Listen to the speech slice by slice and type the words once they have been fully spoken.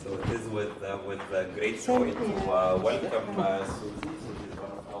with great joy to welcome Susie. Susie is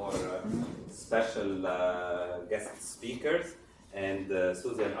one of our special guest speakers. And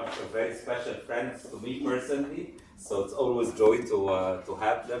Susie and Ash are very special friends to me personally. So it's always joy to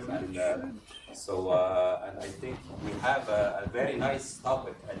have them. And and I think we have a very nice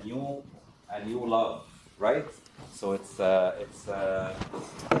topic, a new love, right? So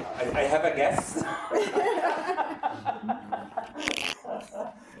I have a guess.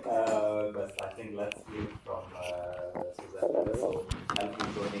 But I think let's hear from Suzan. So help me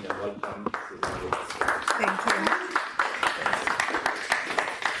joining and welcome to the Thank you.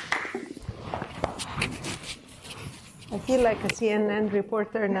 I feel like a CNN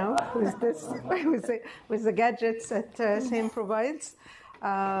reporter now with this, with the gadgets that Sam provides.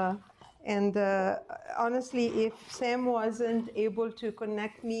 Honestly, if Sam wasn't able to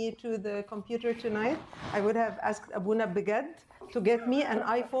connect me to the computer tonight, I would have asked Abuna Begad to get me an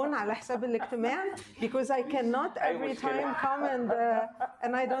iPhone على حساب الاجتماع, because I cannot every time come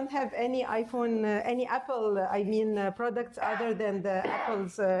and I don't have any iPhone, any Apple, products other than the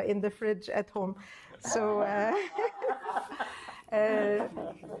apples in the fridge at home. So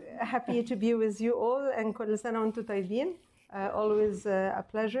happy to be with you all, and كل سنة وانتم طيبين. Always a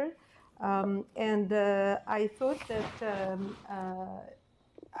pleasure. I thought that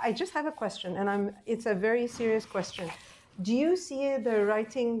I just have a question, and it's a very serious question. Do you see the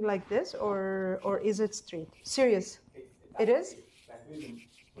writing like this, or is it straight? Serious? It is?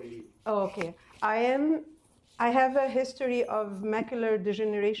 Oh, okay. I have a history of macular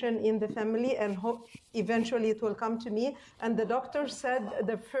degeneration in the family, and eventually it will come to me. And the doctor said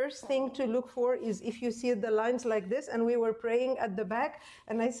the first thing to look for is if you see the lines like this. And we were praying at the back,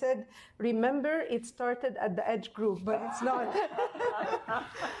 and I said, remember, it started at the edge group, but it's not.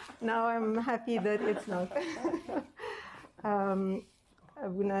 Now I'm happy that it's not.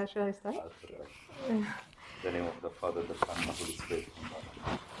 Abuna, shall I start? the name of the Father, the Son, and the Holy Spirit.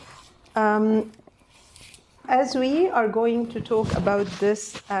 As we are going to talk about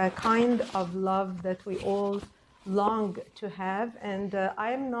this kind of love that we all long to have, and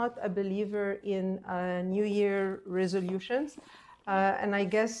I'm not a believer in New Year resolutions, and I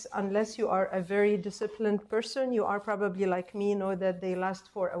guess unless you are a very disciplined person, you are probably like me, know that they last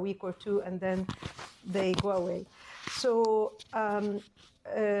for a week or two and then they go away. So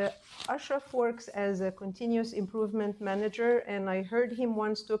Ashraf works as a continuous improvement manager, and I heard him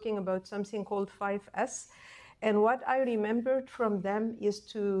once talking about something called 5S. And what I remembered from them is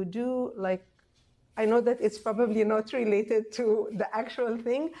to do, like, I know that it's probably not related to the actual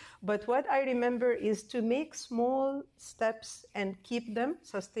thing, but what I remember is to make small steps and keep them.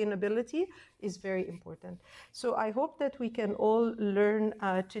 Sustainability is very important. So I hope that we can all learn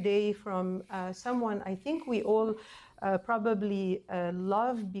today from someone I think we all probably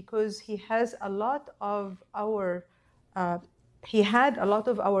love, because he has a lot of our he had a lot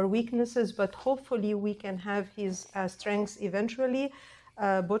of our weaknesses, but hopefully we can have his strengths eventually.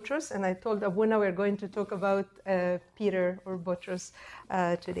 Boutros, and I told Abuna we're going to talk about Peter or Boutros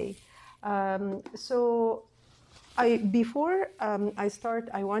today. Before I start,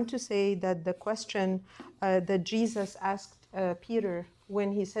 I want to say that the question that Jesus asked Peter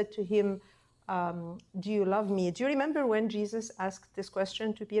when he said to him, do you love me? Do you remember when Jesus asked this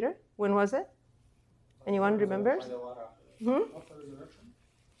question to Peter? When was it? Anyone remembers? After resurrection?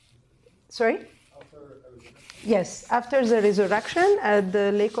 Sorry? Yes, after the resurrection at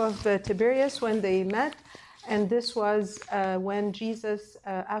the lake of Tiberias when they met. And this was when Jesus,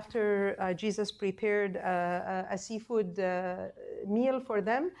 after Jesus prepared a seafood meal for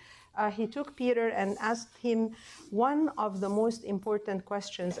them, he took Peter and asked him one of the most important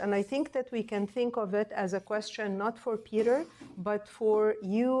questions. And I think that we can think of it as a question not for Peter, but for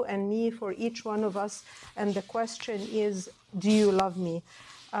you and me, for each one of us. And the question is, do you love me?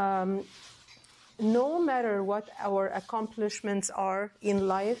 No matter what our accomplishments are in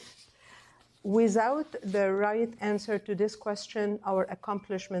life, without the right answer to this question, our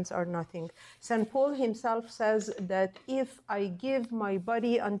accomplishments are nothing. St. Paul himself says that if I give my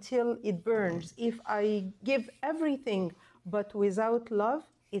body until it burns, if I give everything but without love,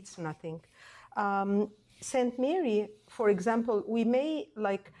 it's nothing. St. Mary, for example, we may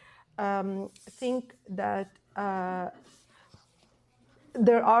think that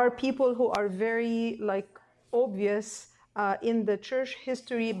there are people who are very obvious in the church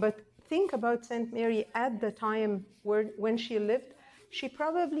history, but think about St. Mary at the time when she lived. She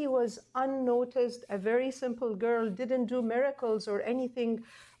probably was unnoticed, a very simple girl, didn't do miracles or anything,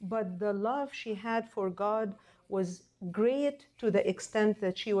 but the love she had for God was great to the extent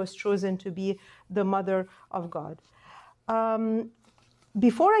that she was chosen to be the mother of God.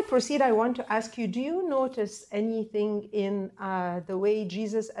 Before I proceed, I want to ask you, do you notice anything in the way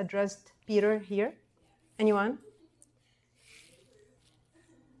Jesus addressed Peter here? Anyone?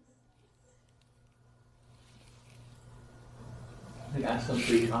 He asked him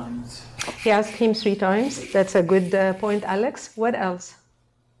 3 times. He asked him 3 times. That's a good point, Alex. What else?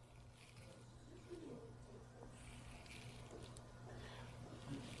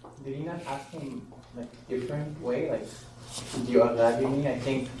 Did he not ask him like different way? Like, do you love me? I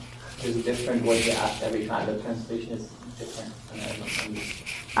think there's a different way to ask every time. The translation is different.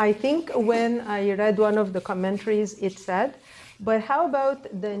 I think when I read one of the commentaries, it said, but how about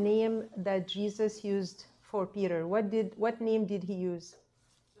the name that Jesus used for Peter? What name did he use?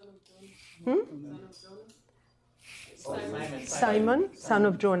 Simon, son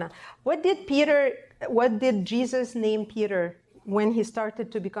of Jonah. What did Jesus name Peter when he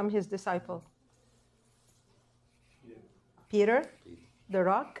started to become his disciple? Peter, the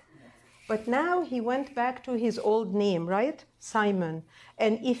rock. But now he went back to his old name, right? Simon.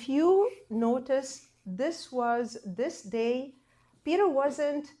 And if you notice, this day, Peter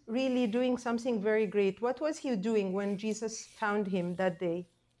wasn't really doing something very great. What was he doing when Jesus found him that day?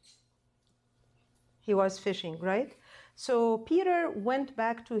 He was fishing, right? So Peter went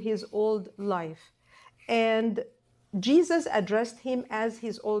back to his old life. And Jesus addressed him as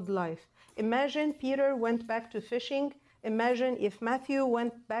his old life. Imagine Peter went back to fishing. Imagine if Matthew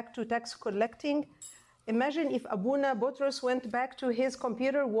went back to tax collecting. Imagine if Abuna Botros went back to his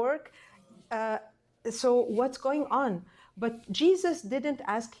computer work. So what's going on? But Jesus didn't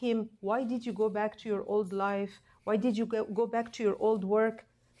ask him, why did you go back to your old life? Why did you go back to your old work?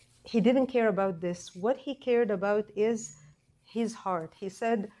 He didn't care about this. What he cared about is his heart. He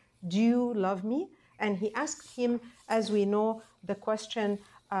said, do you love me? And he asked him, as we know, the question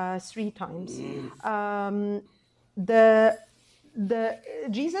 3 times.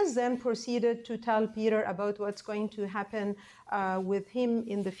 Jesus then proceeded to tell Peter about what's going to happen with him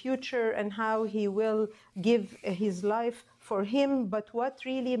in the future and how he will give his life for him. But what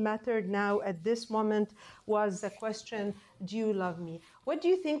really mattered now at this moment was the question, do you love me? What do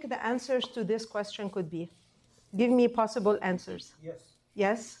you think the answers to this question could be? Give me possible answers. Yes.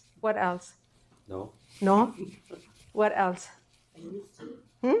 Yes? What else? No. No? What else? I used to.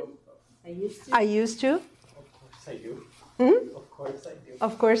 I used to. I used to. Of course I do. Of course I do.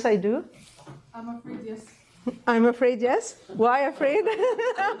 Of course I do. I'm afraid, yes. I'm afraid, yes. Why afraid?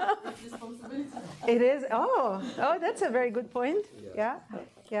 It's responsibility. It is. Oh, that's a very good point. Yeah.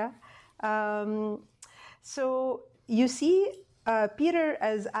 So you see, Peter,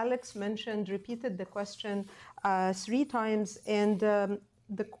 as Alex mentioned, repeated the question 3 times, and the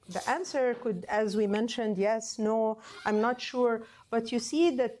answer could, as we mentioned, yes, no, I'm not sure. But you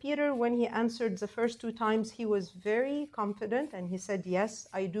see that Peter, when he answered the first 2 times, he was very confident, and he said, yes,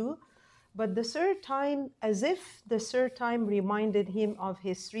 I do. But the 3rd time, as if the 3rd time reminded him of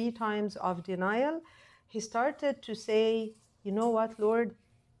his 3 times of denial, he started to say, you know what, Lord,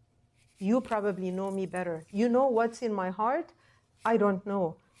 you probably know me better. You know what's in my heart. I don't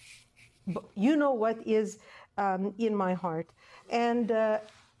know. But you know what is in my heart. And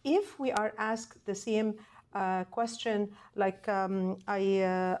if we are asked the same question, like I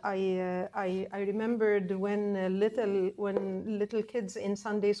remembered when little kids in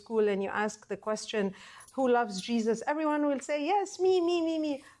Sunday school, and you ask the question, who loves Jesus? Everyone will say, yes, me.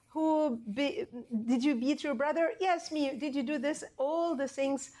 Did you beat your brother? Yes, me. Did you do this? All the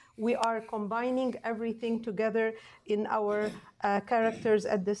things, we are combining everything together in our characters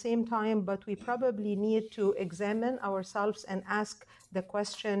at the same time, but we probably need to examine ourselves and ask the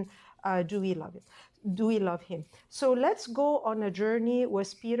question, do we love it? Do we love him? So let's go on a journey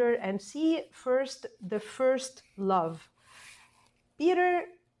with Peter and see first the first love.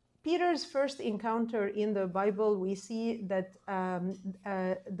 Peter's first encounter in the Bible, we see that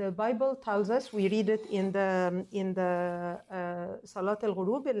the Bible tells us, we read it in the Salat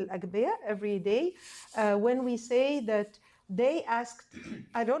al-Ghurub al-Agbiya every day, when we say that they asked,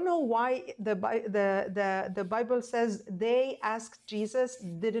 I don't know why the Bible says they asked Jesus,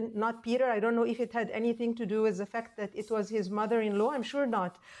 not Peter. I don't know if it had anything to do with the fact that it was his mother-in-law. I'm sure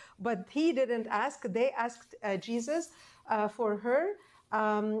not. But he didn't ask. They asked Jesus for her.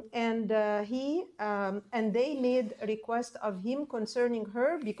 And they made a request of him concerning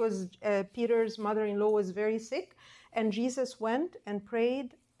her because Peter's mother-in-law was very sick, and Jesus went and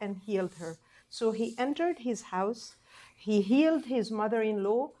prayed and healed her. So he entered his house, he healed his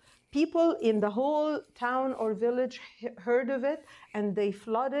mother-in-law. People in the whole town or village heard of it, and they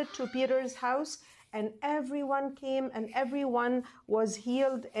flooded to Peter's house, and everyone came and everyone was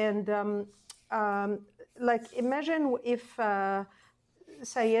healed. And like, imagine if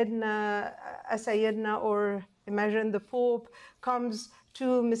Sayyidina, or imagine the Pope comes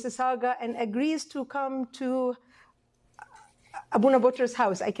to Mississauga and agrees to come to Abuna Butcher's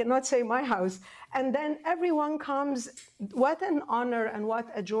house. I cannot say my house. And then everyone comes. What an honor and what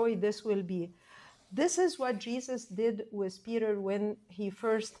a joy this will be. This is what Jesus did with Peter when he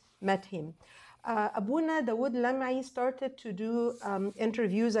first met him. Abuna Dawood Lamai started to do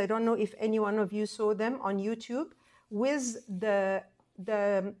interviews. I don't know if any one of you saw them on YouTube with the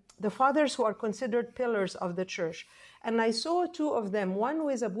fathers who are considered pillars of the church. And I saw two of them. One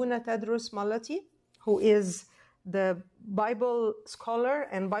was Abuna Tadros Malati, who is the Bible scholar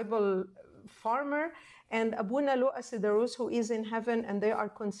and Bible farmer, and Abuna Lo Asidarus, who is in heaven, and they are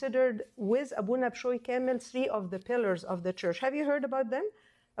considered with Abuna Pshoy Kamel 3 of the pillars of the church. Have you heard about them?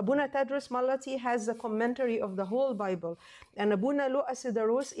 Abuna Tadros Malati has a commentary of the whole Bible, and Abuna Lo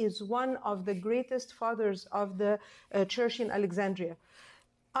Asidarus is one of the greatest fathers of the church in Alexandria.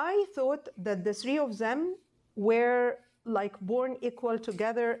 I thought that the three of them were like born equal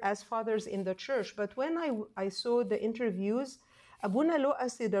together as fathers in the church. But when I saw the interviews, Abuna Lo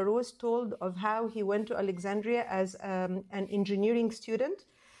Asidaros told of how he went to Alexandria as an engineering student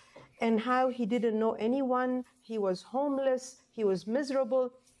and how he didn't know anyone. He was homeless, he was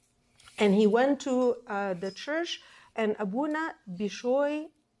miserable, and he went to the church, and Abuna Bishoy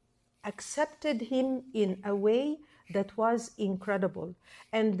accepted him in a way that was incredible.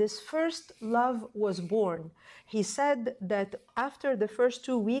 And this first love was born. He said that after the first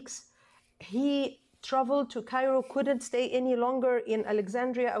 2 weeks, he traveled to Cairo, couldn't stay any longer in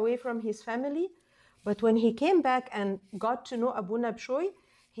Alexandria away from his family. But when he came back and got to know Abuna Bishoy,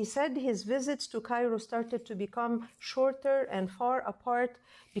 he said his visits to Cairo started to become shorter and far apart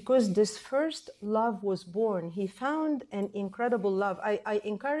because this first love was born. He found an incredible love. I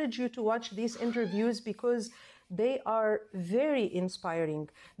encourage you to watch these interviews because they are very inspiring.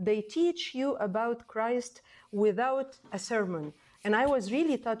 They teach you about Christ without a sermon. And I was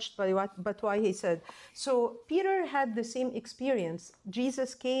really touched by what he said. So Peter had the same experience.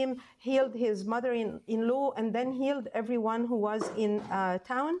 Jesus came, healed his mother-in-law, and then healed everyone who was in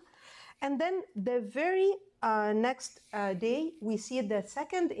town. And then the very next day, we see the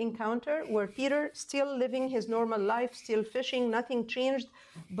second encounter where Peter, still living his normal life, still fishing, nothing changed,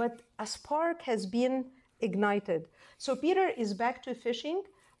 but a spark has been ignited. So Peter is back to fishing,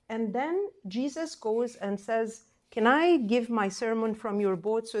 and then Jesus goes and says, "Can I give my sermon from your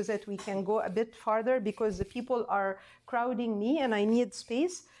boat so that we can go a bit farther because the people are crowding me and I need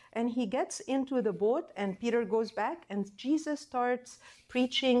space?" And he gets into the boat and Peter goes back and Jesus starts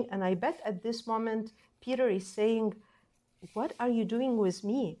preaching. And I bet at this moment, Peter is saying, "What are you doing with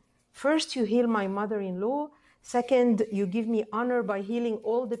me? First, you heal my mother-in-law. Second, you give me honor by healing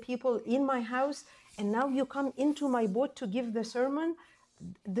all the people in my house. And now you come into my boat to give the sermon."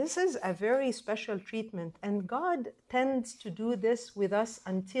 This is a very special treatment, and God tends to do this with us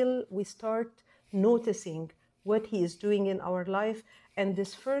until we start noticing what He is doing in our life, and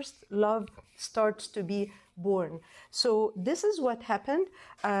this first love starts to be born. So this is what happened.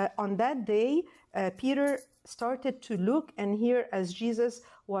 On that day, Peter started to look and hear as Jesus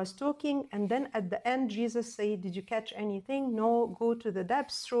was talking, and then at the end, Jesus said, "Did you catch anything? No, go to the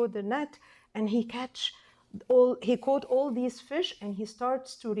depths, throw the net," and he caught all these fish, and he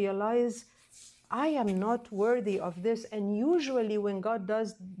starts to realize, I am not worthy of this. And usually when God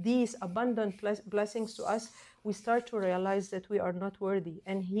does these abundant blessings to us, we start to realize that we are not worthy.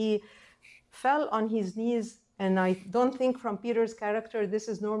 And he fell on his knees, and I don't think from Peter's character this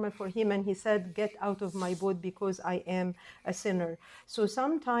is normal for him, and he said, "Get out of my boat because I am a sinner." So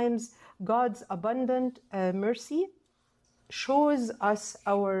sometimes God's abundant mercy shows us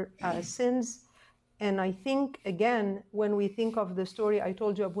our sins. And I think, again, when we think of the story I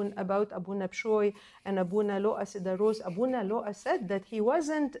told you about Abuna Bishoy and Abuna Lo Asidaros, Abuna Lo said that he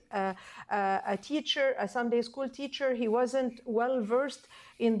wasn't a teacher, a Sunday school teacher. He wasn't well versed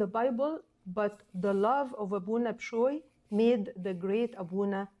in the Bible, but the love of Abuna Bishoy made the great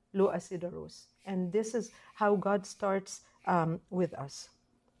Abuna Lo Asidaros. And this is how God starts with us.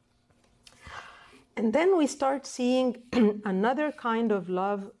 And then we start seeing another kind of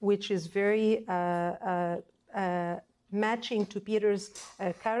love, which is very matching to Peter's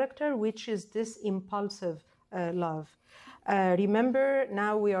character, which is this impulsive love. Remember,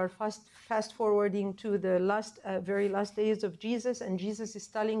 now we are fast forwarding to the very last days of Jesus, and Jesus is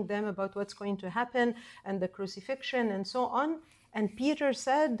telling them about what's going to happen and the crucifixion and so on. And Peter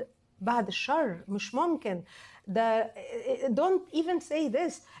said, "بعد الشر مش ممكن." Don't even say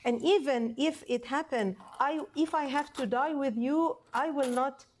this. And even if it happened, if I have to die with you, I will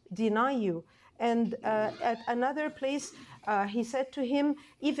not deny you. And at another place, he said to him,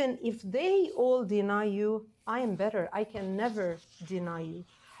 even if they all deny you, I am better. I can never deny you.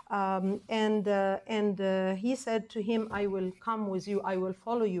 He said to him, I will come with you, I will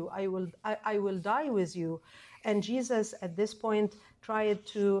follow you, I will die with you. And Jesus at this point tried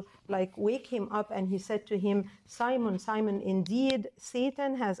to like wake him up, and he said to him, Simon, Simon, indeed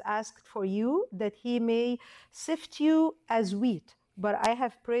Satan has asked for you that he may sift you as wheat. But I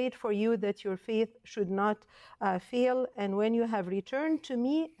have prayed for you that your faith should not fail. And when you have returned to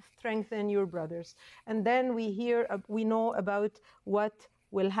me, strengthen your brothers. And then we know about what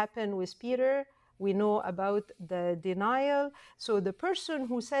will happen with Peter. We know about the denial. So the person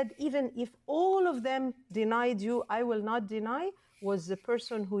who said, even if all of them denied you, I will not deny, was the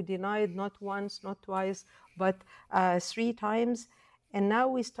person who denied not once, not twice, but 3 times. And now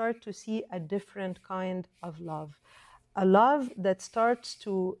we start to see a different kind of love. A love that starts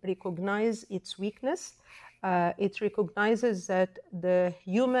to recognize its weakness. It recognizes that the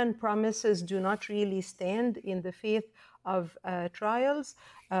human promises do not really stand in the faith of trials.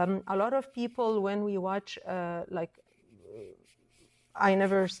 A lot of people, when we watch, I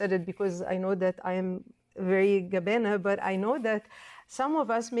never said it because I know that I am very Gabena, but I know that some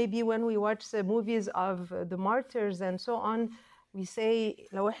of us, maybe when we watch the movies of the martyrs and so on, we say,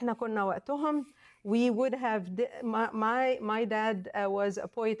 لو إحنا كنا وقتهم, we would have, my dad was a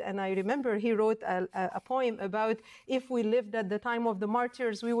poet, and I remember he wrote a poem about if we lived at the time of the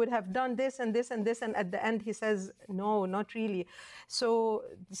martyrs, we would have done this and this and this, and at the end he says, no, not really. So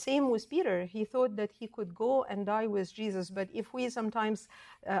same with Peter. He thought that he could go and die with Jesus, but if we sometimes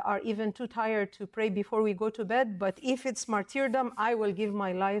are even too tired to pray before we go to bed, but if it's martyrdom, I will give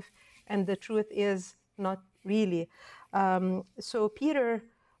my life, and the truth is not really. So Peter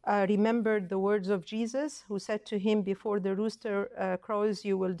remembered the words of Jesus, who said to him, before the rooster crows,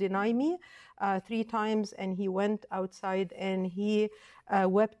 you will deny me 3 times. And he went outside and he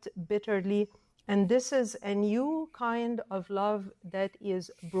wept bitterly. And this is a new kind of love that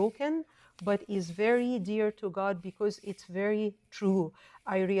is broken, but is very dear to God because it's very true.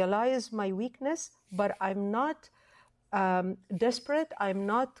 I realize my weakness, but I'm not desperate, I'm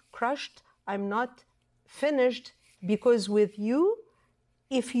not crushed, I'm not finished, because with you,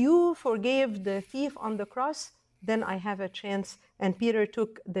 if you forgave the thief on the cross, then I have a chance. And Peter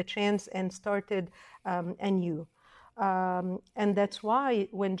took the chance and started anew. And that's why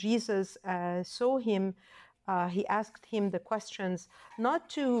when Jesus saw him, he asked him the questions, not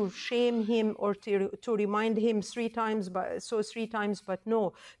to shame him or to remind him 3 times, but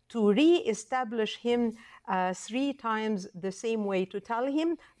no, to re-establish him 3 times the same way, to tell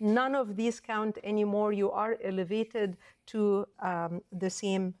him, none of these count anymore, you are elevated to the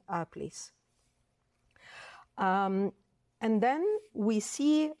same place. And then we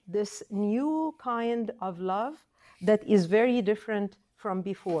see this new kind of love that is very different from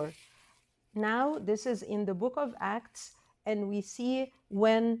before. Now, this is in the book of Acts, and we see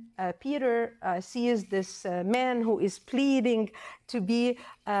when Peter sees this man who is pleading to be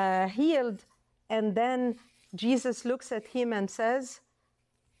healed, and then Jesus looks at him and says,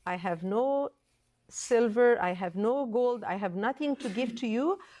 I have no silver, I have no gold, I have nothing to give to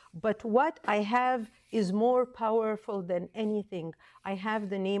you, but what I have is more powerful than anything. I have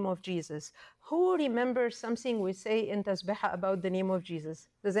the name of Jesus. Who remembers something we say in Tasbiha about the name of Jesus?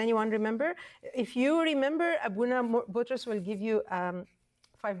 Does anyone remember? If you remember, Abuna Butros will give you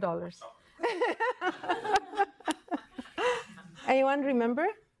 $5. Anyone remember?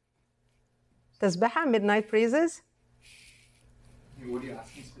 Tasbiha, midnight praises? What are you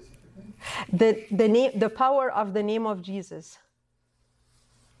asking specifically? The name, the power of the name of Jesus.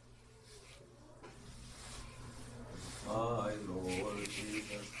 My Lord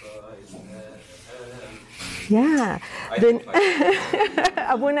Jesus Christ. Yeah. Then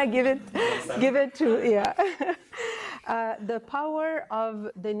Abuna, give it to, yeah. The power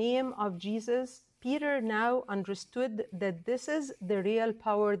of the name of Jesus, Peter now understood that this is the real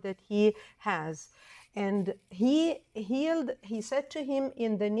power that he has. And he said to him,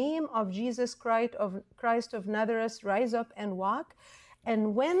 in the name of Jesus Christ of Nazareth, rise up and walk.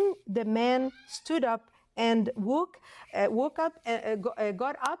 And when the man stood up and got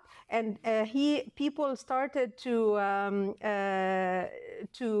up, and people started to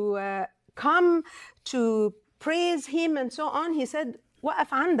come to praise him and so on, he said,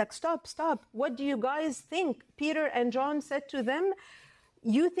 وقف عندك, stop. What do you guys think? Peter and John said to them,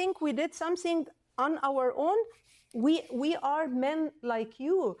 you think we did something on our own? We are men like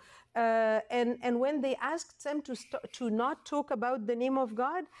you. And when they asked them to not talk about the name of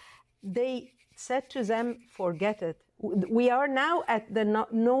God, they said to them, forget it. We are now at the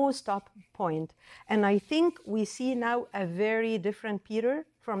no stop point. And I think we see now a very different Peter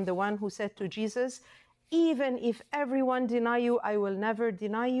from the one who said to Jesus, even if everyone deny you, I will never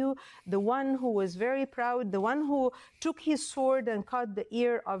deny you. The one who was very proud, the one who took his sword and cut the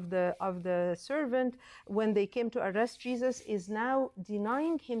ear of the servant when they came to arrest Jesus, is now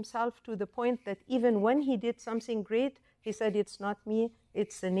denying himself to the point that even when he did something great, he said, it's not me,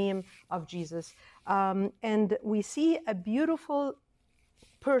 it's the name of Jesus. And we see a beautiful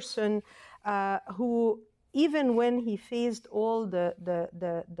person who, even when he faced all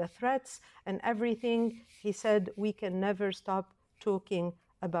the threats and everything, he said, we can never stop talking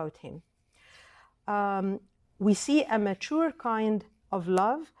about him. We see a mature kind of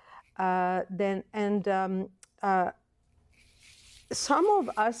love. Some of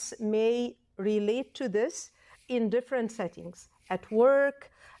us may relate to this in different settings, at work,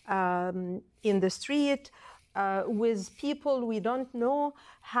 in the street, with people we don't know,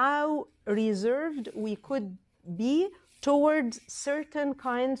 how reserved we could be towards certain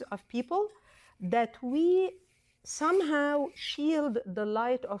kinds of people, that we somehow shield the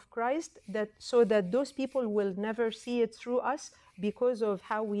light of Christ, so that those people will never see it through us because of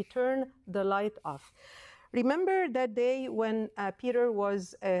how we turn the light off. Remember that day when Peter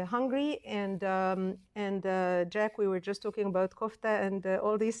was hungry, and Jack, we were just talking about kofta and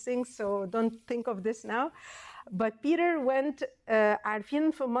all these things, so don't think of this now. But Peter went,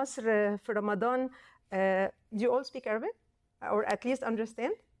 عارفين في مصر في رمضان, do you all speak Arabic? Or at least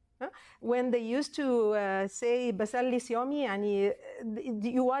understand? When they used to say بسلي صيامي, يعني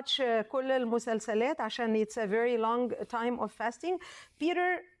you watch كل المسلسلات عشان it's a very long time of fasting.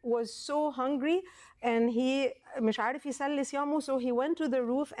 Peter was so hungry and he مش عارف يسلي صيامه, so he went to the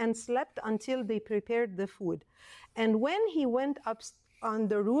roof and slept until they prepared the food. And when he went up on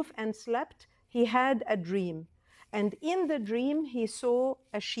the roof and slept, he had a dream. And in the dream, he saw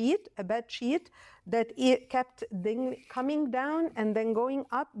a sheet, a bed sheet, that it kept coming down and then going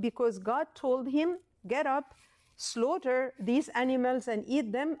up, because God told him, get up, slaughter these animals and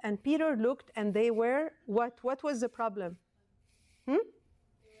eat them. And Peter looked and they were, what was the problem?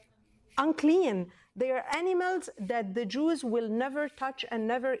 Unclean. They are animals that the Jews will never touch and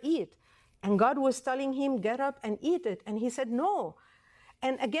never eat. And God was telling him, get up and eat it. And he said, no.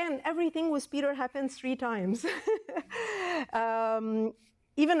 And again, everything with Peter happens 3 times.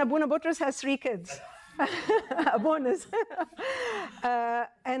 Even Abuna Butros has 3 kids. A bonus.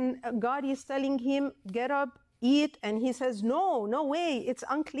 And God is telling him, get up, eat. And he says, no way, it's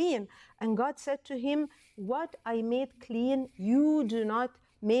unclean. And God said to him, what I made clean, you do not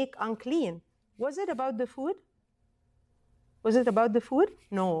make unclean. Was it about the food? Was it about the food?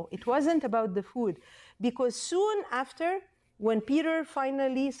 No, it wasn't about the food. Because soon after, when Peter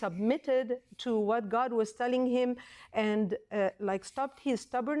finally submitted to what God was telling him and stopped his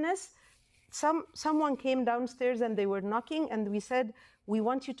stubbornness, someone came downstairs and they were knocking, and we said, we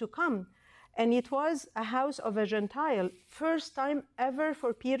want you to come. And it was a house of a Gentile. First time ever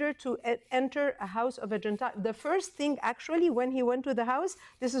for Peter to enter a house of a Gentile. The first thing, actually, when he went to the house,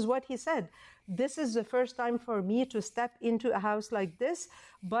 this is what he said. This is the first time for me to step into a house like this,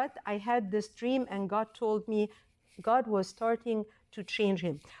 but I had this dream and God told me, God was starting to change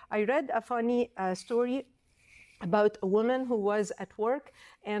him. I read a funny story about a woman who was at work,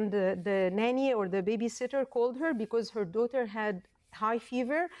 and the nanny or the babysitter called her because her daughter had high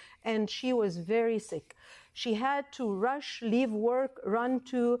fever and she was very sick. She had to rush, leave work, run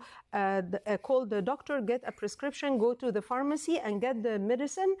to call the doctor, get a prescription, go to the pharmacy and get the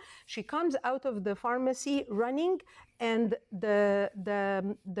medicine. She comes out of the pharmacy running, and the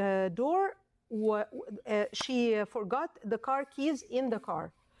door, she forgot the car keys in the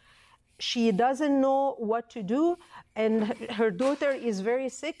car. She doesn't know what to do, and her daughter is very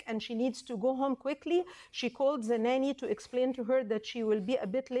sick and she needs to go home quickly. She called the nanny to explain to her that she will be a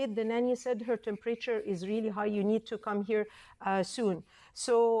bit late. The nanny said her temperature is really high, you need to come here soon.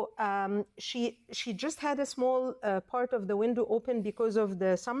 So she just had a small part of the window open because of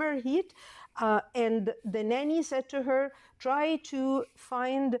the summer heat, and the nanny said to her, try to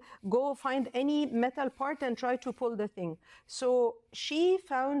go find any metal part and try to pull the thing. So she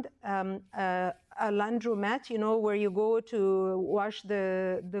found a laundromat, where you go to wash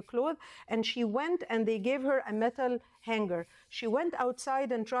the clothes, and she went and they gave her a metal hanger. She went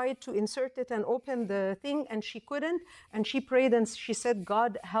outside and tried to insert it and open the thing, and she couldn't, and she prayed and she said,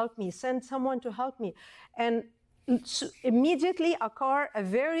 God, help me, send someone to help me. And So immediately a car, a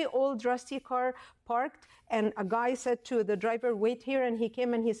very old rusty car, parked, and a guy said to the driver, wait here, and he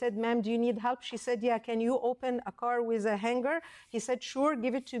came and he said, ma'am, do you need help? She said, yeah, can you open a car with a hanger? He said, sure,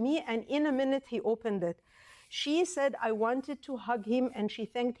 give it to me, and in a minute he opened it. She said, I wanted to hug him, and she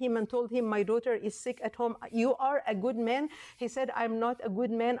thanked him and told him, my daughter is sick at home. You are a good man. He said, I'm not a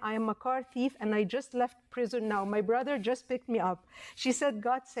good man. I am a car thief, and I just left prison now. My brother just picked me up. She said,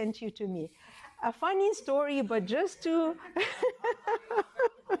 God sent you to me. A funny story, but just to...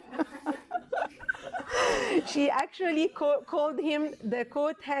 She actually called him the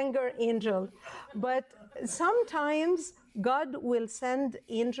coat hanger angel. But sometimes God will send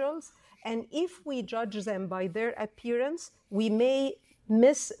angels, and if we judge them by their appearance, we may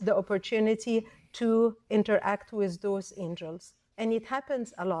miss the opportunity to interact with those angels. And it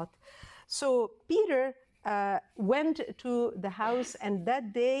happens a lot. So Peter went to the house, and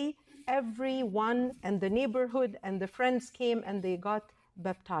that day, everyone and the neighborhood and the friends came and they got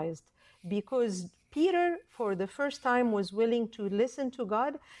baptized, because Peter, for the first time, was willing to listen to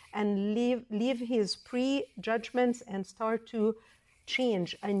God and leave his prejudgments and start to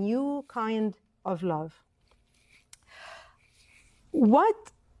change a new kind of love.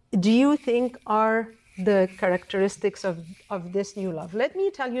 What do you think are the characteristics of this new love? Let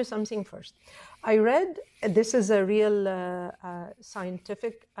me tell you something first. I read, this is a real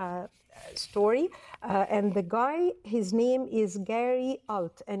scientific story, and the guy, his name is Gary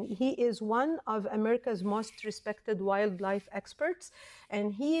Alt, and he is one of America's most respected wildlife experts,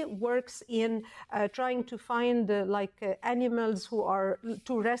 and he works in trying to find animals who are,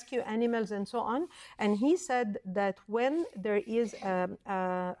 to rescue animals and so on. And he said that when there is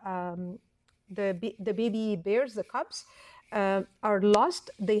the baby bears, the cubs, are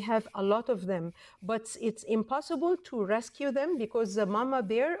lost, they have a lot of them, but it's impossible to rescue them because the mama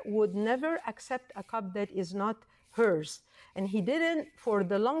bear would never accept a cub that is not hers. And he didn't, for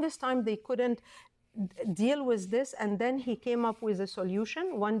the longest time, they couldn't deal with this, and then he came up with a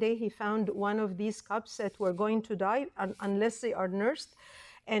solution. One day he found one of these cubs that were going to die unless they are nursed,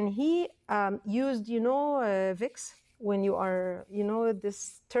 and he used, Vicks, when you are,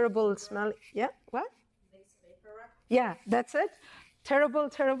 this terrible smell. Yeah, what? Yeah, that's it. Terrible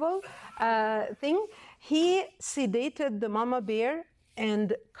thing. He sedated the mama bear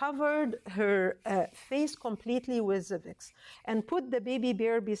and covered her face completely with the Vicks and put the baby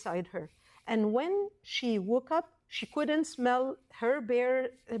bear beside her. And when she woke up, she couldn't smell her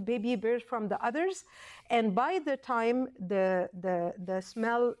baby bear from the others. And by the time the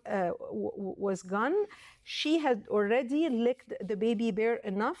smell was gone, she had already licked the baby bear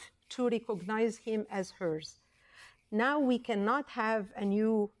enough to recognize him as hers. Now we cannot have a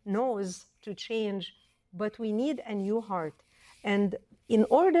new nose to change, but we need a new heart. And in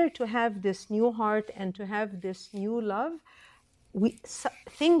order to have this new heart and to have this new love,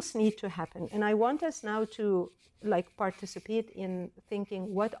 things need to happen. And I want us now to participate in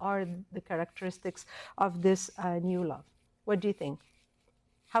thinking, what are the characteristics of this new love? What do you think?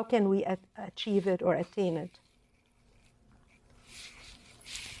 How can we achieve it or attain it?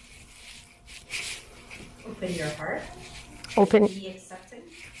 Open your heart. Open. Be accepting.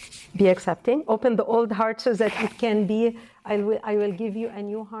 Be accepting. Open the old heart so that it can be, I will give you a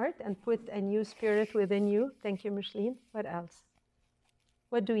new heart and put a new spirit within you. Thank you, Micheline. What else?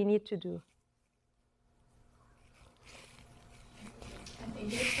 What do we need to do? I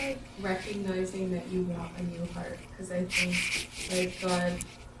think it's recognizing that you want a new heart, because I think God,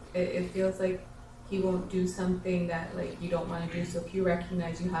 it feels like He won't do something that you don't want to do. So if you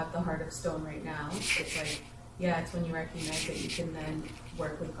recognize you have the heart of stone right now, it's it's when you recognize that you can then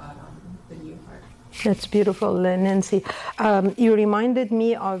work with God on the new heart. That's beautiful, Nancy. You reminded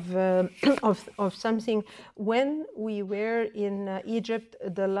me of something. When we were in Egypt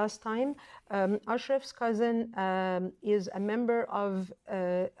the last time, Ashraf's cousin is a member of,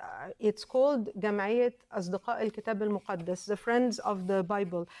 it's called جمعية أصدقاء الكتاب المقدس, the Friends of the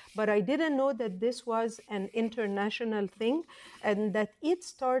Bible. But I didn't know that this was an international thing, and that it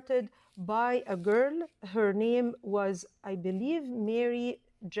started by a girl. Her name was, I believe, Mary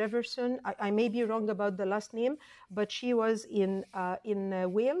Jefferson. I may be wrong about the last name, but she was in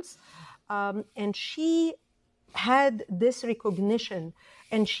Wales, and she had this recognition,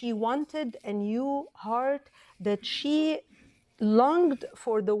 and she wanted a new heart, that she longed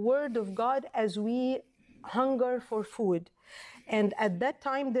for the Word of God as we hunger for food. And at that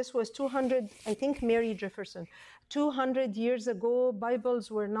time, this was 200, I think, Mary Jefferson. 200 years ago,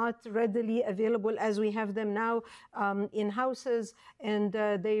 Bibles were not readily available as we have them now in houses, and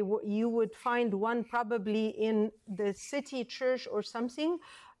you would find one probably in the city church or something.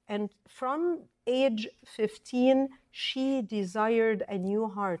 And from age 15, she desired a new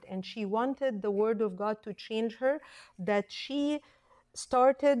heart, and she wanted the Word of God to change her, that she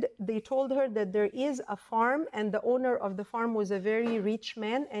started, they told her that there is a farm, and the owner of the farm was a very rich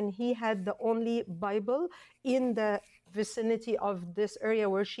man, and he had the only Bible in the vicinity of this area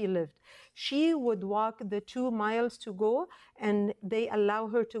where she lived. She would walk the 2 miles to go, and they allow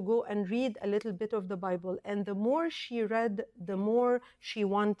her to go and read a little bit of the Bible. And the more she read, the more she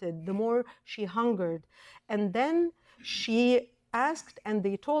wanted, the more she hungered. And then she asked, and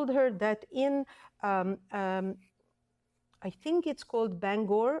they told her that in I think it's called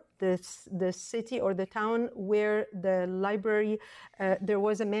Bangor, the city or the town where the library, there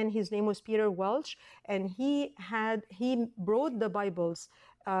was a man, his name was Peter Welch, and he brought the Bibles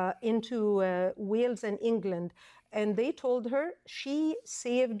into Wales and England. And they told her she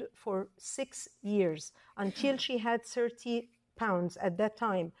saved for 6 years until she had 30 pounds at that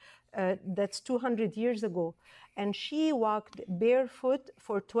time. That's 200 years ago. And she walked barefoot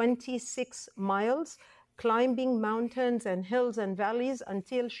for 26 miles, climbing mountains and hills and valleys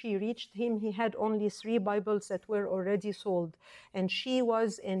until she reached him. He had only 3 Bibles that were already sold. And she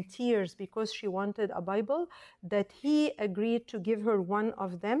was in tears because she wanted a Bible, that he agreed to give her one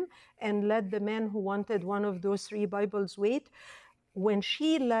of them and let the man who wanted one of those 3 Bibles wait. When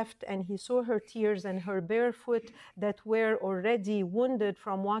she left and he saw her tears and her bare foot that were already wounded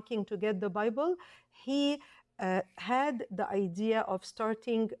from walking to get the Bible, he had the idea of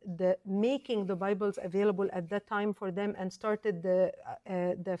making the Bibles available at that time for them, and started the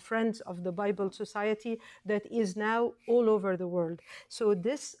Friends of the Bible Society that is now all over the world. So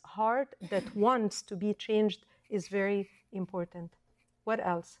this heart that wants to be changed is very important. What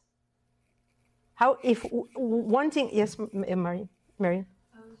else? How, if wanting, yes, Mary. I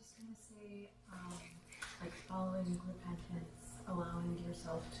was just going to say, like following repentance, allowing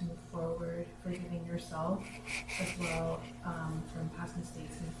yourself to move forward, forgiving yourself as well from past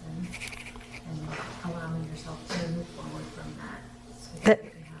mistakes and sins, and allowing yourself to move forward from that so that you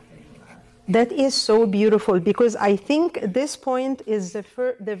can have the new love. That is so beautiful, because I think this point is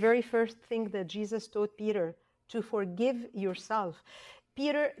the very first thing that Jesus taught Peter, to forgive yourself.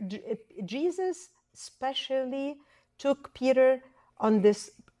 Jesus specially took Peter on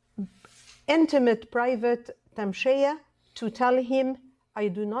this intimate, private tamshaya to tell him, I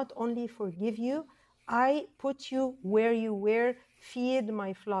do not only forgive you, I put you where you were, feed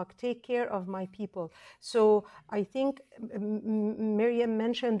my flock, take care of my people. So I think Miriam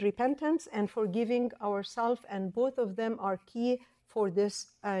mentioned repentance and forgiving ourselves, and both of them are key for this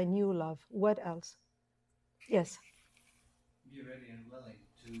new love. What else? Yes. Be ready and willing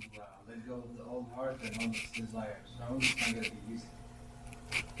to let go of the old heart and all its desires. Knowing it's not going to be easy.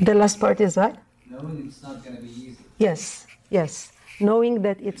 The last part is what? Knowing it's not going to be easy. Yes, yes. Knowing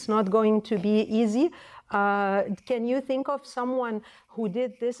that it's not going to be easy. Can you think of someone who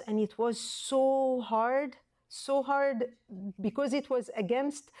did this and it was so hard because it was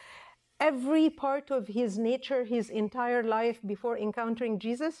against every part of his nature, his entire life before encountering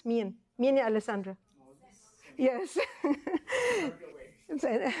Jesus? Me and Alessandra. Yes.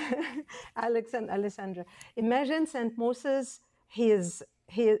 Alex and Alessandra. Imagine St. Moses, his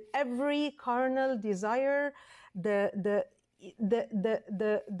every carnal desire, the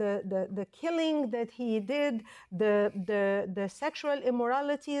killing that he did, the sexual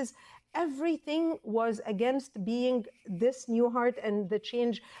immoralities, everything was against being this new heart and the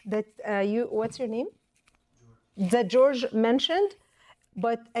change that what's your name? George. That George mentioned.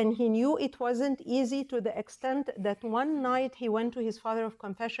 And he knew it wasn't easy, to the extent that one night he went to his father of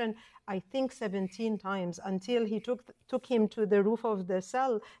confession, I think 17 times, until he took him to the roof of the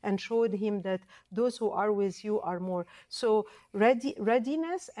cell and showed him that those who are with you are more. So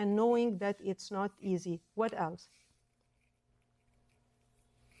readiness and knowing that it's not easy. What else?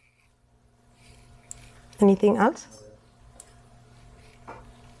 Anything else?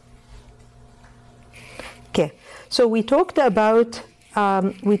 Okay, so we talked about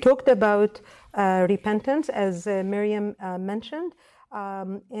repentance, as Miriam mentioned,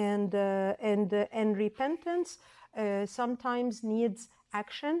 and repentance sometimes needs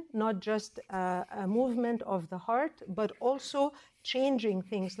action, not just a movement of the heart, but also changing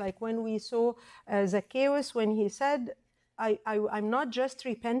things. Like when we saw Zacchaeus, when he said, I'm not just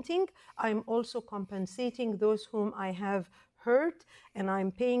repenting, I'm also compensating those whom I have hurt, and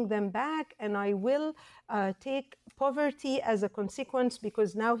I'm paying them back, and I will take poverty as a consequence,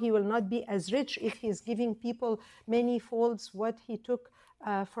 because now he will not be as rich if he's giving people many folds what he took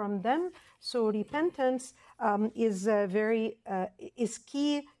from them. So repentance is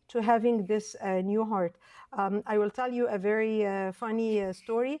key to having this new heart. I will tell you a very funny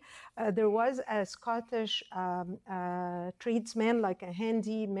story. There was a Scottish tradesman, like a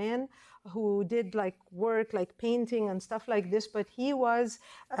handyman, who did like work like painting and stuff like this, but he was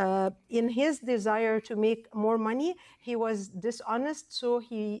in his desire to make more money, he was dishonest, so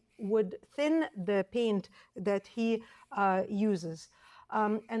he would thin the paint that he uses.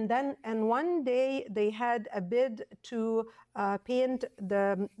 And one day they had a bid to paint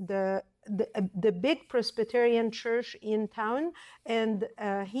the big Presbyterian church in town, and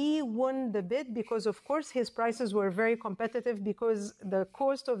he won the bid because, of course, his prices were very competitive because the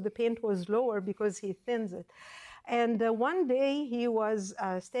cost of the paint was lower because he thins it. And one day he was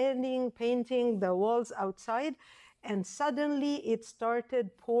standing painting the walls outside, and suddenly it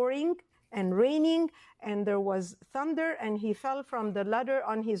started pouring and raining, and there was thunder, and he fell from the ladder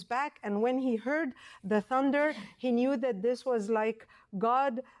on his back. And when he heard the thunder, he knew that this was like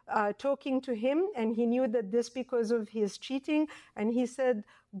God talking to him, and he knew that this because of his cheating. And he said,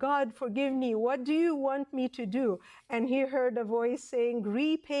 "God, forgive me, what do you want me to do?" And he heard a voice saying,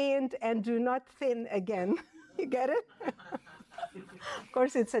 "Repaint and do not thin again." You get it? Of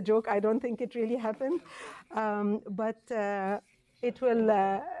course, it's a joke. I don't think it really happened. But it will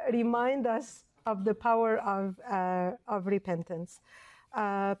remind us of the power of repentance.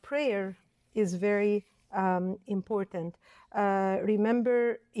 Prayer is very important.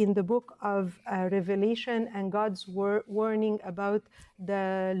 Remember in the book of Revelation and God's warning about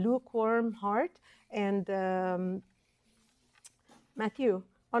the lukewarm heart. And Matthew,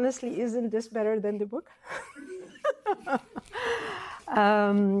 honestly, isn't this better than the book?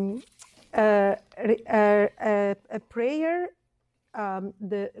 A prayer,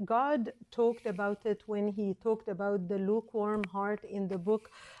 God talked about it when he talked about the lukewarm heart in the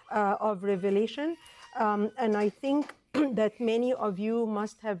book of Revelation. And I think that many of you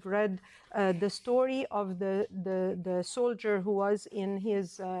must have read the story of the soldier who was in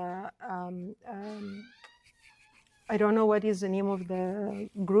his I don't know what is the name of the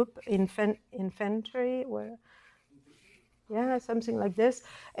group, infantry, yeah, something like this.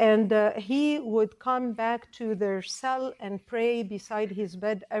 And he would come back to their cell and pray beside his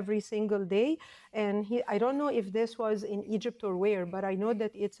bed every single day. And I don't know if this was in Egypt or where, but I know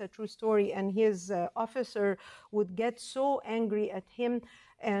that it's a true story. And his officer would get so angry at him.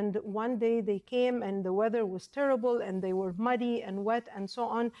 And one day they came and the weather was terrible and they were muddy and wet and so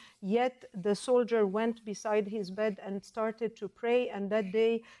on. Yet the soldier went beside his bed and started to pray. And that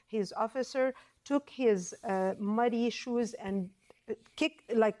day his officer took his muddy shoes and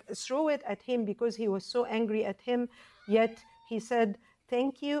throw it at him because he was so angry at him. Yet he said,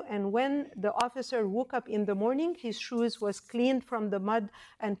 "Thank you." And when the officer woke up in the morning, his shoes was cleaned from the mud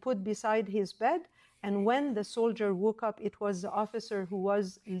and put beside his bed. And when the soldier woke up, it was the officer who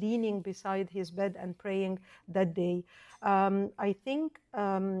was leaning beside his bed and praying that day. I think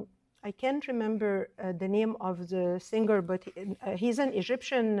I can't remember the name of the singer, but he's an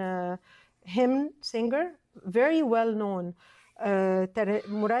Egyptian hymn singer, very well known,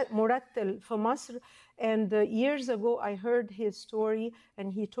 مرتل في مصر. And years ago I heard his story,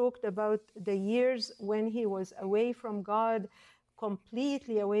 and he talked about the years when he was away from God,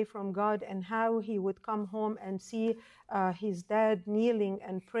 completely away from God, and how he would come home and see his dad kneeling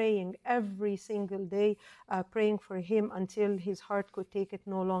and praying every single day, praying for him until his heart could take it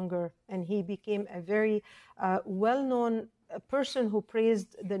no longer. And he became a very well-known person who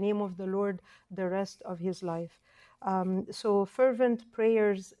praised the name of the Lord the rest of his life. So fervent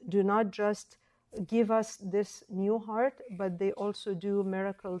prayers do not just give us this new heart, but they also do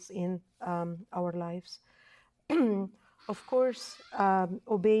miracles in our lives. Of course,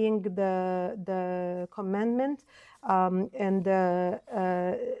 obeying the commandment and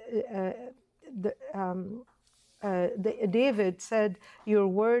David said, "Your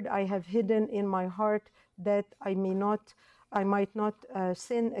word I have hidden in my heart, that I might not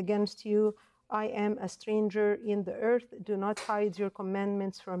sin against you. I am a stranger in the earth. Do not hide your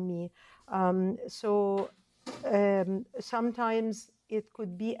commandments from me." Sometimes it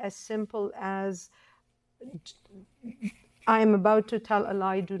could be as simple as, I am about to tell a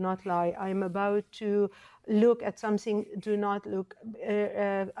lie, do not lie. I am about to look at something, do not look.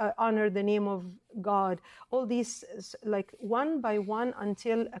 Honor the name of God. All these, like one by one,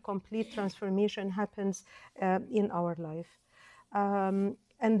 until a complete transformation happens in our life.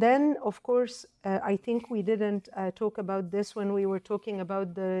 And then, of course, I think we didn't talk about this when we were talking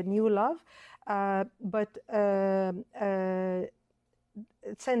about the new love, but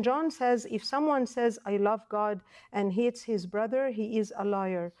St. John says, if someone says, "I love God," and hates his brother, he is a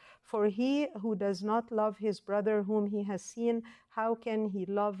liar. For he who does not love his brother whom he has seen, how can he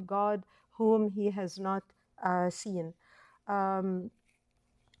love God whom he has not seen?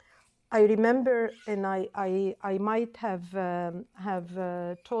 I remember, and I might have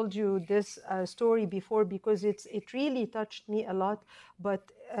told you this story before because it really touched me a lot. But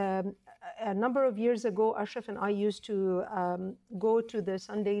a number of years ago, Ashraf and I used to go to the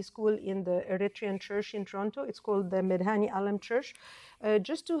Sunday school in the Eritrean church in Toronto. It's called the Medhani Alam Church,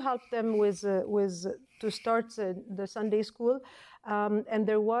 just to help them with to start the Sunday school. And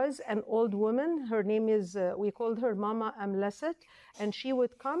there was an old woman. Her name is, we called her Mama Amleset, and she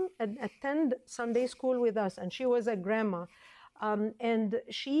would come and attend Sunday school with us. And she was a grandma. And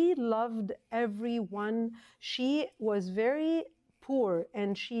she loved everyone. She was very poor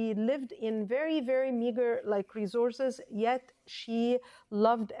and she lived in very, very meager resources, yet she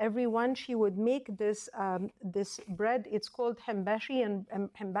loved everyone. She would make this this bread. It's called hembashi and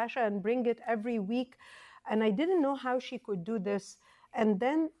hembasha, and bring it every week. And I didn't know how she could do this. And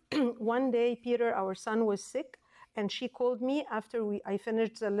then one day, Peter, our son, was sick. And she called me after I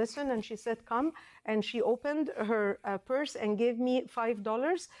finished the lesson, and she said, come. And she opened her purse and gave me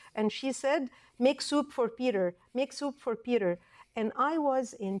 $5. And she said, make soup for Peter, make soup for Peter. And I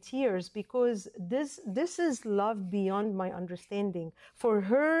was in tears because this is love beyond my understanding. For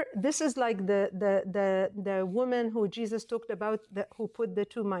her, this is like the woman who Jesus talked about, who put the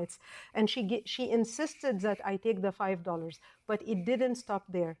 2 mites. And she insisted that I take the $5. But it didn't stop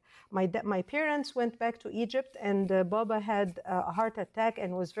there. My parents went back to Egypt, and Baba had a heart attack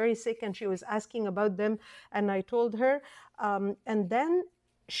and was very sick, and she was asking about them. And I told her, and then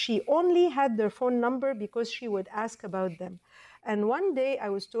she only had their phone number because she would ask about them. And one day I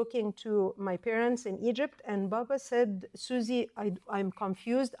was talking to my parents in Egypt, and Baba said, Susie, I'm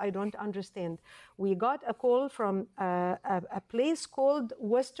confused. I don't understand. We got a call from a place called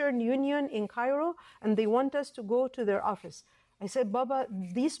Western Union in Cairo, and they want us to go to their office. I said, Baba,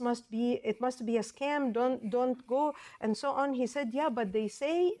 it must be a scam. Don't go, and so on. He said, yeah, but they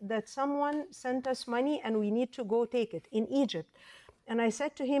say that someone sent us money and we need to go take it in Egypt. And I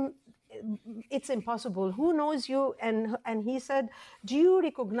said to him, it's impossible. Who knows you? And he said, do you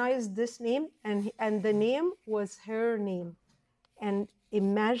recognize this name? And the name was her name. And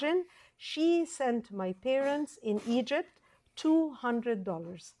imagine, she sent my parents in Egypt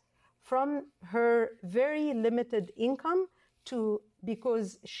 $200 from her very limited income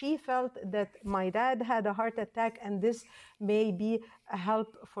because she felt that my dad had a heart attack and this may be a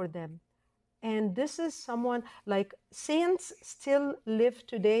help for them. And this is someone, like, saints still live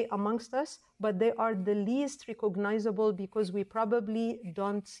today amongst us, but they are the least recognizable because we probably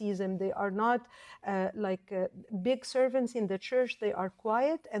don't see them. They are not big servants in the church. They are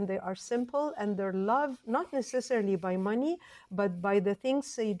quiet and they are simple, and their love, not necessarily by money, but by the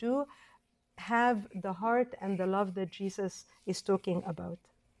things they do, have the heart and the love that Jesus is talking about.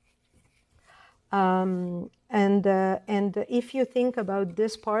 And if you think about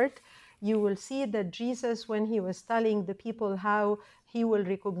this part, you will see that Jesus, when he was telling the people how he will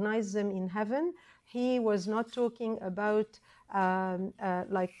recognize them in heaven, he was not talking about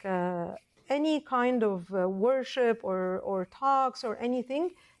any kind of worship or talks or anything.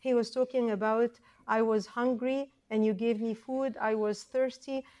 He was talking about, I was hungry and you gave me food. I was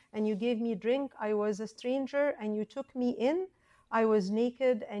thirsty and you gave me drink. I was a stranger and you took me in. I was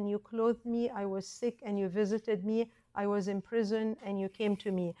naked and you clothed me. I was sick and you visited me. I was in prison and you came to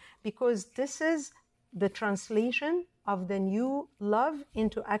me. Because this is the translation of the new love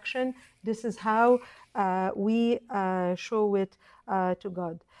into action. This is how we show it to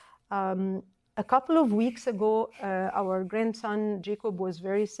God. A couple of weeks ago, our grandson Jacob was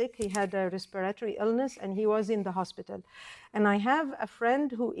very sick. He had a respiratory illness and he was in the hospital. And I have a friend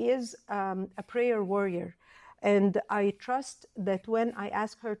who is a prayer warrior. And I trust that when I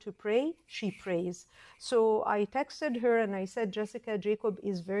ask her to pray, she prays. So I texted her and I said, Jessica, Jacob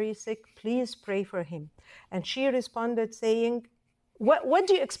is very sick. Please pray for him. And she responded saying, what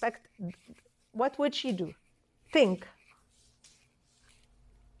do you expect? What would she do? Think.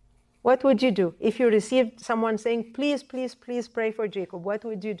 What would you do if you received someone saying, please, please, please pray for Jacob? What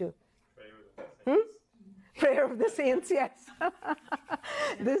would you do? Prayer of the saints, yes.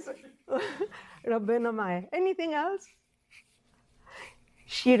 This, Rabbena Mai. Anything else?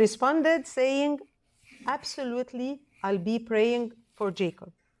 She responded saying, absolutely, I'll be praying for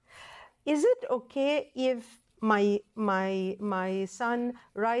Jacob. Is it okay if my son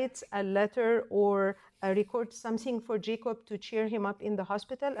writes a letter or records something for Jacob to cheer him up in the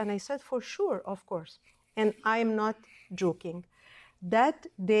hospital? And I said, for sure, of course. And I'm not joking. That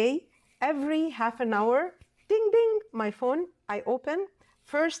day, every half an hour, ding, ding, my phone, I open,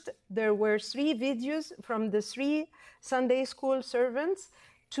 First, there were 3 videos from the 3 Sunday school servants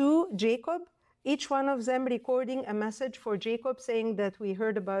to Jacob, each one of them recording a message for Jacob saying that we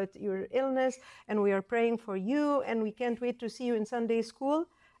heard about your illness and we are praying for you and we can't wait to see you in Sunday school.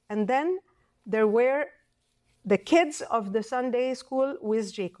 And then there were the kids of the Sunday school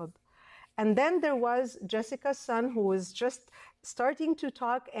with Jacob. And then there was Jessica's son who was just starting to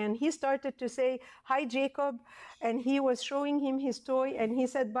talk, and he started to say, "Hi, Jacob." And he was showing him his toy, and he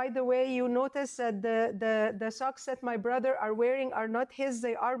said, "By the way, you notice that the socks that my brother are wearing are not his,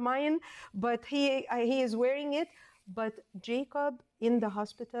 they are mine, but he is wearing it." But Jacob in the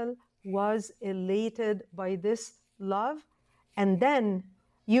hospital was elated by this love. And then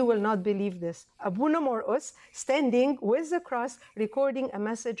you will not believe this. Abuna Mor'us standing with the cross recording a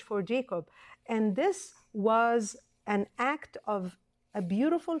message for Jacob. And this was an act of a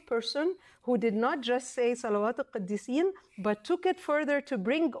beautiful person who did not just say Salawat al-Qaddisin, but took it further to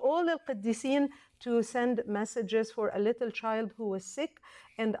bring all al-Qaddisin to send messages for a little child who was sick.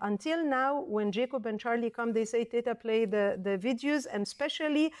 And until now, when Jacob and Charlie come, they say, "Teta, play the videos," and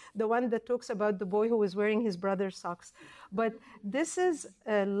especially the one that talks about the boy who was wearing his brother's socks. But this is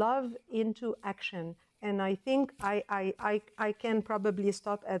love into action. And I think I can probably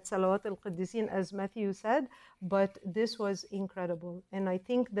stop at Salawat al-Qaddisin, as Matthew said, but this was incredible. And I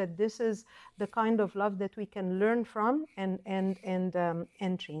think that this is the kind of love that we can learn from and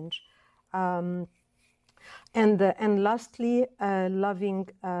change. And lastly, loving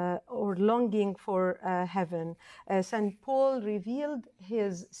or longing for heaven. St. Paul revealed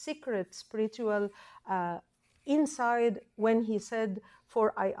his secret spiritual inside when he said,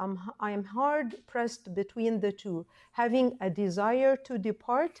 "For I am hard pressed between the two, having a desire to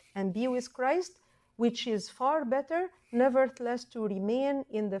depart and be with Christ, which is far better. Nevertheless, to remain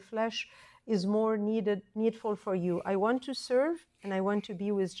in the flesh is more needful for you. I want to serve and I want to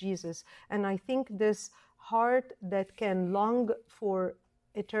be with Jesus." And I think this heart that can long for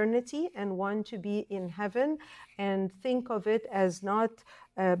eternity and want to be in heaven and think of it as not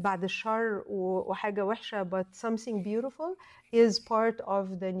بعد الشر وحاجة وحشة, but something beautiful, is part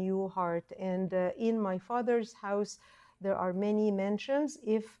of the new heart. And in my Father's house there are many mansions.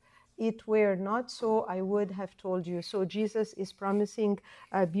 If it were not so, I would have told you. So Jesus is promising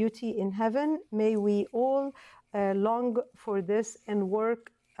beauty in heaven. May we all long for this and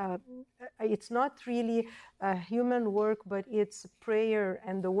work. It's not really human work, but it's prayer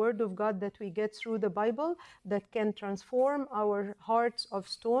and the word of God that we get through the Bible that can transform our hearts of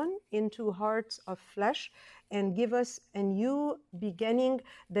stone into hearts of flesh and give us a new beginning,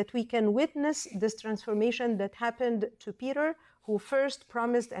 that we can witness this transformation that happened to Peter, who first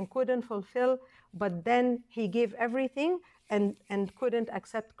promised and couldn't fulfill, but then he gave everything and couldn't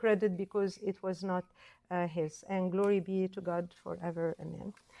accept credit because it was not his. And glory be to God forever.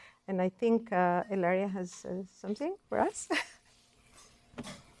 Amen. And I think Ilaria has something for us.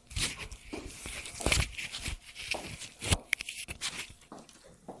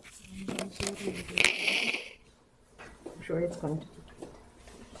 I'm sure it's going to be good.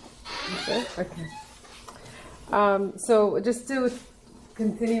 You sure? Okay. So just to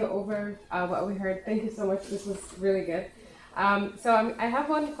continue over what we heard, thank you so much. This was really good. I have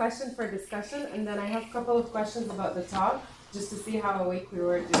one question for discussion, and then I have a couple of questions about the talk, just to see how awake we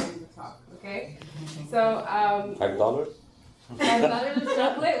were during the talk. Okay? So $5? $5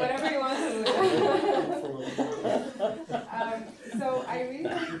 chocolate, whatever you want to. So I read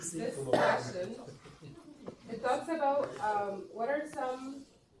this question. It talks about what are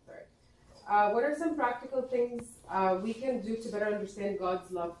some practical things we can do to better understand God's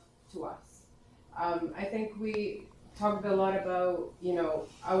love to us. I think we talked a lot about,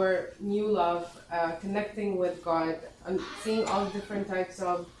 our new love, connecting with God, and seeing all different types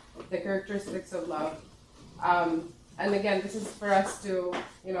of the characteristics of love. And again, this is for us to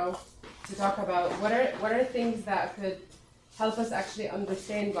talk about what are things that could help us actually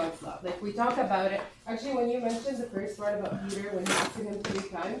understand God's love. Like, we talk about it. Actually, when you mentioned the first part about Peter, when he asked him 3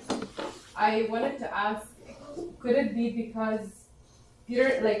 times, I wanted to ask, could it be because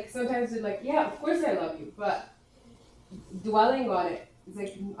Peter, like, sometimes we're like, yeah, of course I love you, but dwelling on it, it's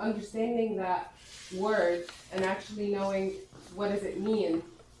like understanding that word and actually knowing what does it mean,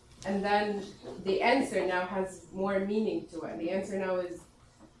 and then the answer now has more meaning to it. The answer now is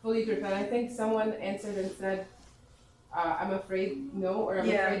fully truth. And I think someone answered and said, I'm afraid no, or I'm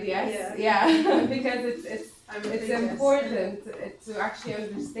afraid yes. Yeah. Because it's important to actually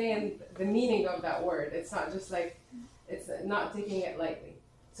understand the meaning of that word. It's not just like, it's not taking it lightly.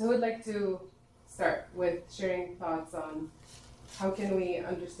 So I would like to start with sharing thoughts on how can we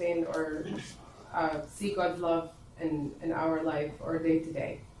understand or see God's love in our life or day to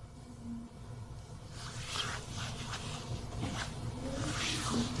day?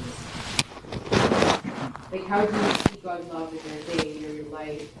 Like, how do you see God's love in your day, in your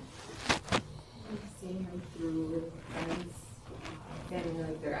life? Seeing him through friends, getting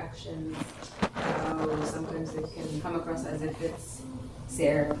like their actions, how sometimes it can come across as if it's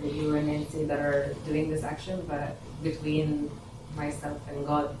Sarah or you or Nancy that are doing this action, but between myself and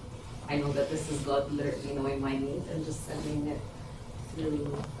God, I know that this is God literally knowing my need and just sending it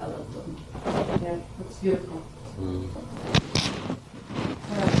through a loved one. Yeah, that's beautiful.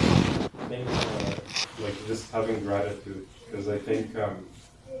 I think like just having gratitude, because I think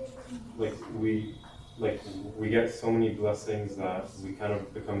like we get so many blessings that we kind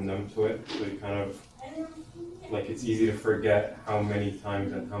of become numb to it. We kind of like it's easy to forget how many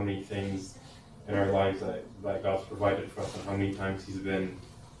times and how many things in our lives that God's provided for us and how many times He's been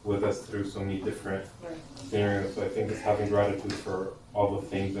with us through so many different scenarios. So I think just having gratitude for all the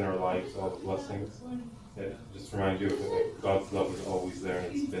things in our lives, all the blessings, it just reminds you of like God's love is always there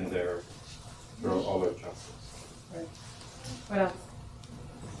and it's been there throughout all our chances. Right. What else?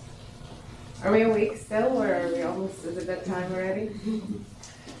 Are we awake still, or are we almost, is it bedtime already?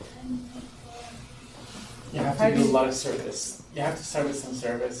 You have to do a lot of service. You have to service and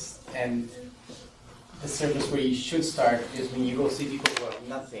service, and the service where you should start is when you go see people who have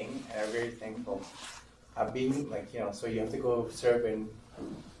nothing and are very thankful. Being like, so you have to go serve in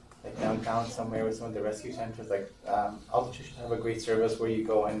like downtown somewhere with some of the rescue centers. Like all the churches have a great service where you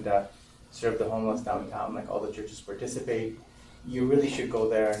go and serve the homeless downtown. Like all the churches participate. You really should go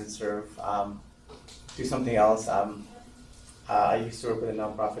there and serve. Do something else. I used to work with a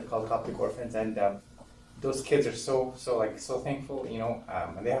nonprofit called Coptic Orphans, and those kids are so thankful,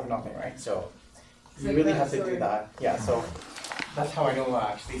 and they have nothing, right? So you like really that have to story. do that. Yeah. So that's how I know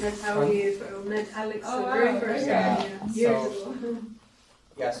actually. That's how we met Alex Oh, the wow. very first Yeah. time, years So- ago.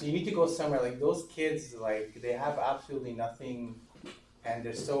 Yeah, so you need to go somewhere like those kids, like they have absolutely nothing and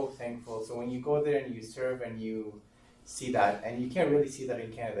they're so thankful. So when you go there and you serve and you see that, and you can't really see that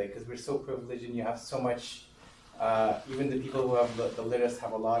in Canada because we're so privileged and you have so much, even the people who have the littest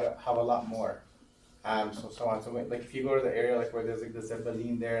have a lot more. So on. So like if you go to the area like where there's like the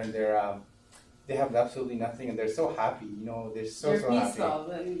Zebbaline there and they have absolutely nothing and they're so happy, they're so They're so happy.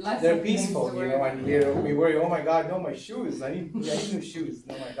 peaceful. And less They're of things peaceful, to worry and about. we worry, oh my God, no, my shoes. I need new shoes.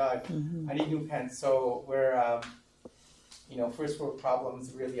 Oh my God, I need new pants. So we're, first world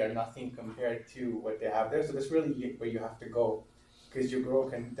problems really are nothing compared to what they have there. So that's really where you have to go, because your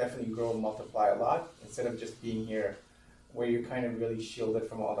can definitely grow and multiply a lot instead of just being here, where you're kind of really shielded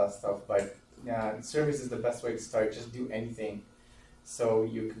from all that stuff. But yeah, service is the best way to start. Just do anything, so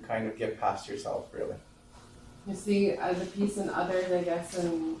you can kind of get past yourself, really. You see the peace in others, I guess,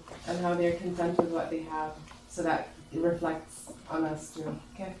 and how they're content with what they have, so that it reflects on us too.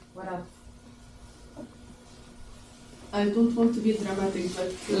 Okay, what else? I don't want to be dramatic,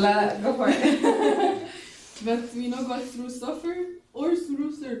 but Go for it. but we know God through suffer or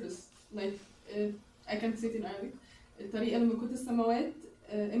through service. Like I can say it in Arabic. الطريق إلى ملكوت السماوات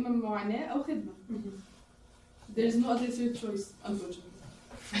إما معاناة أو خدمة. There is no other third choice, unfortunately.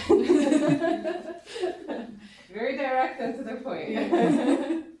 Very direct and to the point.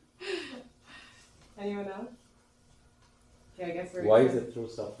 Anyone else? Yeah, I guess we're. Why is it through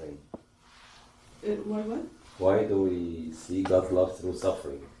suffering? Why what? Why do we see God's love through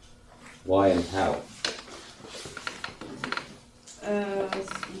suffering? Why and how?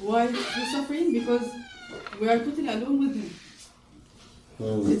 Why through suffering? Because we are totally alone with Him.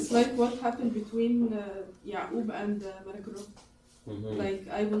 It's like what happened between Ya'qub and Malak al-Rabb. Like,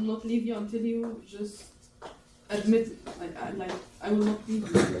 I will not leave you until you just admit it. Like I will not leave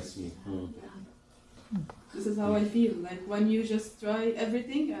you. Bless me. This is how I feel. Like when you just try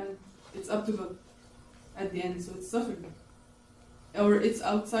everything and it's up to God at the end, so it's suffering. Or it's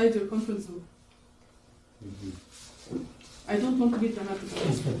outside your comfort zone. I don't want to be dramatic.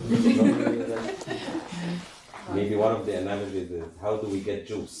 Maybe one of the analogies is how do we get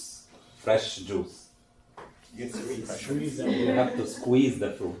juice? Fresh juice. You have to squeeze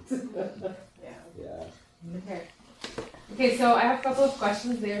the fruit. Yeah. Okay, so I have a couple of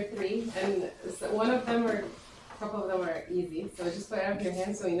questions. There are three, and a couple of them are easy. So just put it up in your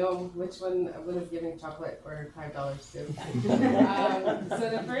hand so you know which one is giving chocolate or $5 to. So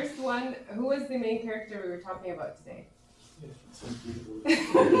the first one, who was the main character we were talking about today?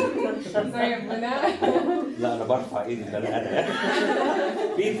 Sorry, Abuna. لا أنا برفع إيدي إن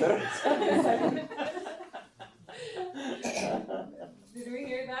أنا بيتر. Did we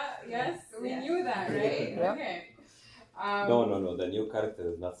hear that? Yes, we knew that, right? Okay. No. The new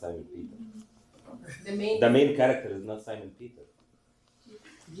character is not Simon Peter. The main character is not Simon Peter.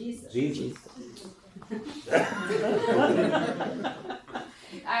 Jesus. Jesus.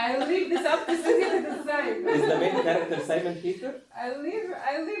 I'll leave this up to Susie to decide. Is the main character Simon Peter? I'll leave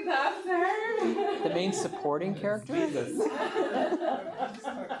that up to her. The main supporting character? Jesus. He's not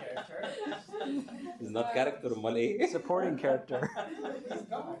a character. He's not character, أمال إيه؟ Supporting character. He's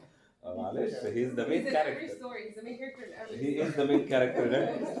God. معلش, he's the main He's in character. every story. He's the main character in every He story. is the main character in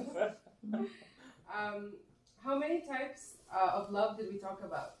every story. How many types of love did we talk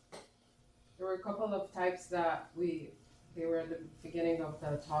about? There were a couple of types that they were at the beginning of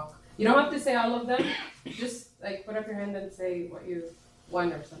the talk. You don't have to say all of them. Just like put up your hand and say what you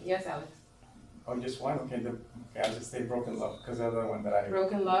want or something. Yes, Alex. Oh, just one? Okay, I'll just say broken love, because the other one that I...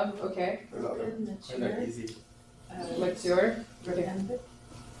 Broken love, okay. The other they're easy. Mature. Okay.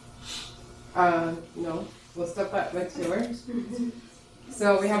 No. We'll stop at mature.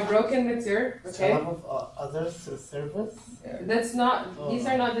 So we have broken, mature, okay? Love of others through service? That's not, these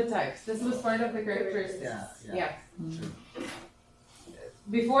are not the types. This was part of the characteristics. Yeah.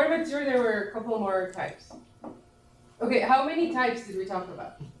 Before mature, there were a couple more types. Okay, how many types did we talk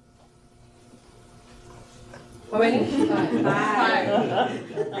about? How many? Five.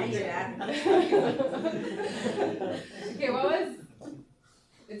 Okay,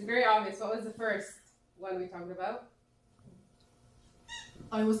 it's very obvious. What was the first one we talked about?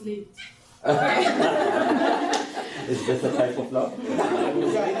 I was late. Is this a type of love?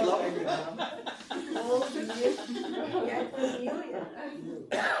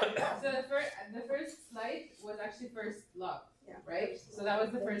 So the first slide was actually first love, right? So that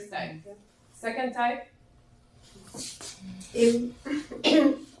was the first type. Second type? Yes.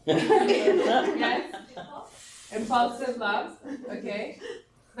 Impulsive love. Okay.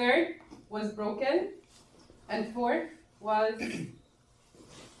 Third was broken. And fourth was...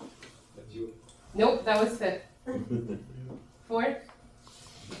 Nope, that was fifth. Fourth?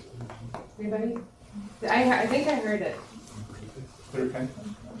 Anybody? I think I heard it.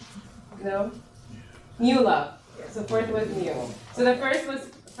 No? New love. So fourth was new. So the first was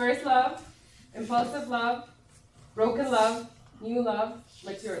first love, impulsive love, broken love, new love,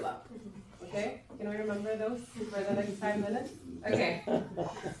 mature love. Okay? Can we remember those for the next 5 minutes? Okay.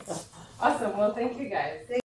 Awesome. Well, thank you guys.